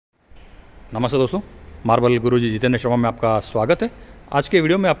नमस्ते दोस्तों, मार्बल गुरुजी जितेंद्र शर्मा में आपका स्वागत है। आज के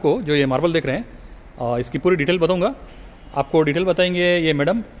वीडियो में आपको जो ये मार्बल देख रहे हैं इसकी पूरी डिटेल बताऊंगा। आपको डिटेल बताएंगे ये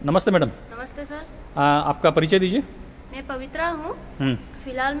मैडम। नमस्ते मैडम। नमस्ते सर। आपका परिचय दीजिए। मैं पवित्रा हूँ।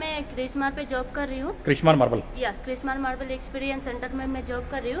 फिलहाल मैं क्रिस्मार पे जॉब कर रही हूँ। क्रिस्मार मार्बल या क्रिस्मार मार्बल एक्सपीरियंस सेंटर में मैं जॉब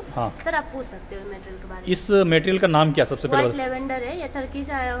कर रही हूँ। हाँ सर, आप पूछ सकते हो मटेरियल के बारे में। इस मटेरियल का नाम क्या सबसे पहले? व्हाइट लेवेंडर है, ये टर्की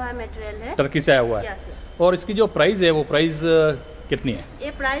से आया हुआ है मटेरियल है। टर्की से आया हुआ है। और इसकी जो प्राइस है वो प्राइस कितनी है? ये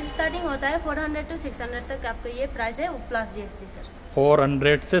प्राइस स्टार्टिंग होता है 400 to 600 तक आपका ये प्राइस है, प्लस जीएसटी सर।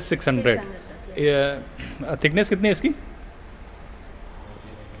 400 से 600। थिकनेस कितनी है इसकी?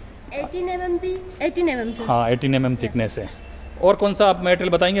 18 mm सर। हाँ 18 mm थिकनेस है। और कौन सा आप मटेरियल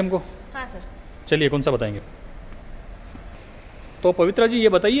बताएंगे हमको? हाँ सर। चलिए कौन सा बताएंगे? तो पवित्रा जी ये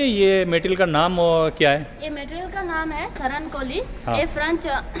बताइए, ये मटेरियल का नाम क्या है? ये मटेरियल का नाम है सरन कोली। हाँ। ये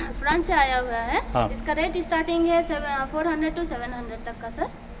फ्रांस से आया हुआ है। हाँ। इसका रेट स्टार्टिंग है 400 to 700 तक का सर।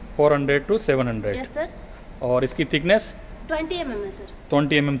 400 to 700। Yes sir. और इसकी थिकनेस 20 mm है सर।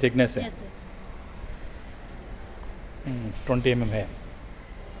 20 mm थिकनेस है। Yes sir. 20 mm है।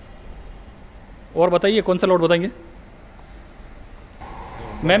 और बताइए कौन सा लोड बताएंगे?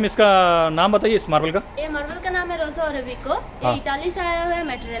 मैम इसका नाम बताइए इस मार्बल का। ये मार्बल का नाम है रोसा ओरेबिको। हाँ। ये इटाली से आया हुआ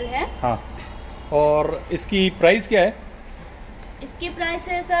मटेरियल है। हाँ। और इसकी प्राइस क्या है? इसकी प्राइस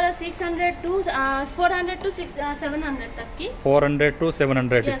है सर 400 to 700 तक की। 400 to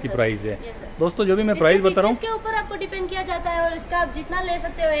 700 Yes, इसकी sir. प्राइस है। Yes, sir. दोस्तों जो भी मैं प्राइस बता रहा हूँ इसके ऊपर आपको डिपेंड किया जाता है, और इसका आप जितना ले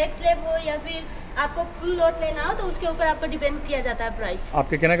सकते हो, एक स्लैब हो या फिर आपको फुल लोड लेना हो, तो उसके ऊपर आपको डिपेंड किया जाता है प्राइस।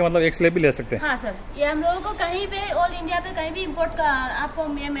 आपके कहने का मतलब एक स्लैब भी ले सकते हैं? हाँ सर, ये हम लोगों को कहीं पे ऑल इंडिया पे कहीं भी इम्पोर्ट का आपको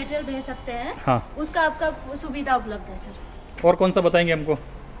ये मटेरियल भेज सकते हैं। हाँ। उसका आपका सुविधा उपलब्ध है सर। और कौन सा बताएंगे हमको?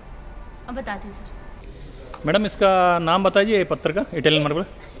 अब बताती हूँ सर। मैडम इसका नाम बताइए पत्थर का, इटालियन मार्बल।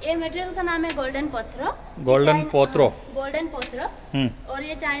 ये मटेरियल का नाम है गोल्डन पोत्रो। गोल्डन पोत्रो। गोल्डन पोत्रो। और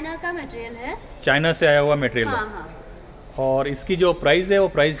ये चाइना का मटेरियल है। चाइना से आया हुआ मटेरियल है। हाँ हाँ। और इसकी जो प्राइस है वो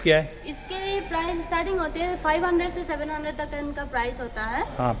प्राइस क्या है? इसके प्राइस स्टार्टिंग होते हैं 500 से 700 तक इनका प्राइस होता है।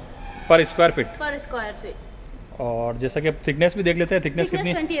 हाँ, पर स्क्वायर फीट। पर स्क्वायर फीट। और जैसा कि आप थिकनेस भी देख लेते हैं, थिकनेस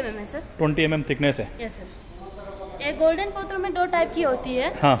कितनी? 20 mm है सर। 20 mm थिकनेस है। Yes sir. ये गोल्डन पोत्रो में दो टाइप की होती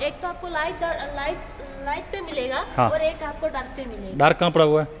है। हाँ। एक तो आपको लाइट पे मिलेगा। हाँ। और एक आपको डार्क पे मिलेगा। डार्क कहाँ पड़ा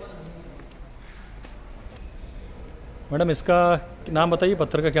हुआ है? मैडम इसका नाम बताइए,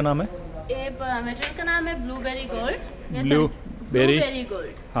 पत्थर का क्या नाम है? ये मटेरियल का नाम है ब्लूबेरी गोल्ड। Blueberry gold.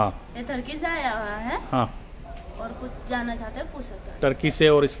 हाँ। ये टर्की से आया हुआ है। हाँ। और कुछ जानना चाहते हैं पूछ सकते हैं। टर्की से।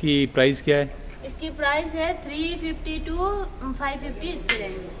 और इसकी प्राइस क्या है? इसकी प्राइस है 350 to 550 इसकी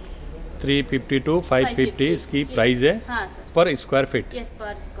रेंज में। 350 to 550 इसकी प्राइस है। हाँ सर। पर स्क्वायर फीट। यस,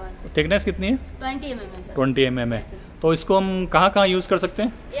 पर स्क्वायर फीट। थिकनेस कितनी है? 20 mm है सर। 20 mm है। Yes, sir. तो इसको हम कहाँ कहाँ यूज़ कर सकते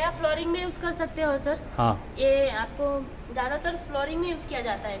हैं? ये आप फ्लोरिंग में यूज़ कर सकते हो सर। हाँ। ये आपको ज़्यादातर फ्लोरिंग में यूज़ किया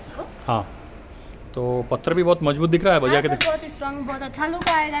जाता है इसको। हाँ। तो पत्थर भी बहुत मजबूत दिख रहा है बजा हाँ के। सर, बहुत स्ट्रॉन्ग, बहुत अच्छा लुक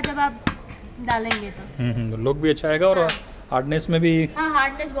आएगा जब आप डालेंगे तो। लुक भी अच्छा आएगा। और हाँ। हार्डनेस में भी। हाँ,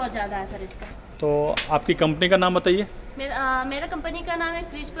 हार्डनेस बहुत ज़्यादा है सर इसका। तो आपकी कंपनी का नाम बताइए। मेरा कंपनी का नाम है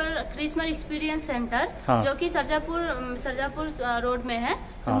क्रिस्मर एक्सपीरियंस सेंटर। हाँ। जो कि सरजापुर रोड में है।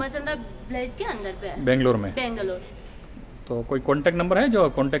 हाँ। मचंदा विलेज के अंदर पे है, बेंगलोर में। बेंगलोर। तो कोई कांटेक्ट नंबर है जो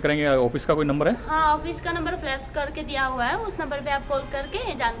कांटेक्ट करेंगे? ऑफिस का कोई नंबर है? हाँ, ऑफिस का नंबर फ्लैश करके दिया हुआ है, उस नंबर पे आप कॉल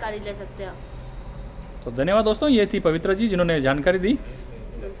करके जानकारी ले सकते हो। तो धन्यवाद दोस्तों, ये थी पवित्रा जी जिन्होंने जानकारी दी।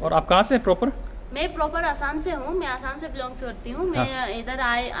 और आप कहाँ से प्रॉपर? मैं प्रॉपर आसाम से हूँ। मैं आसाम से बिलोंग करती हूँ। मैं इधर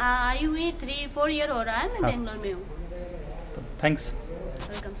आई हुई 3-4 ईयर हो रहा है। मैं बेंगलोर में हूँ। थैंक्स।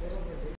 Welcome sir.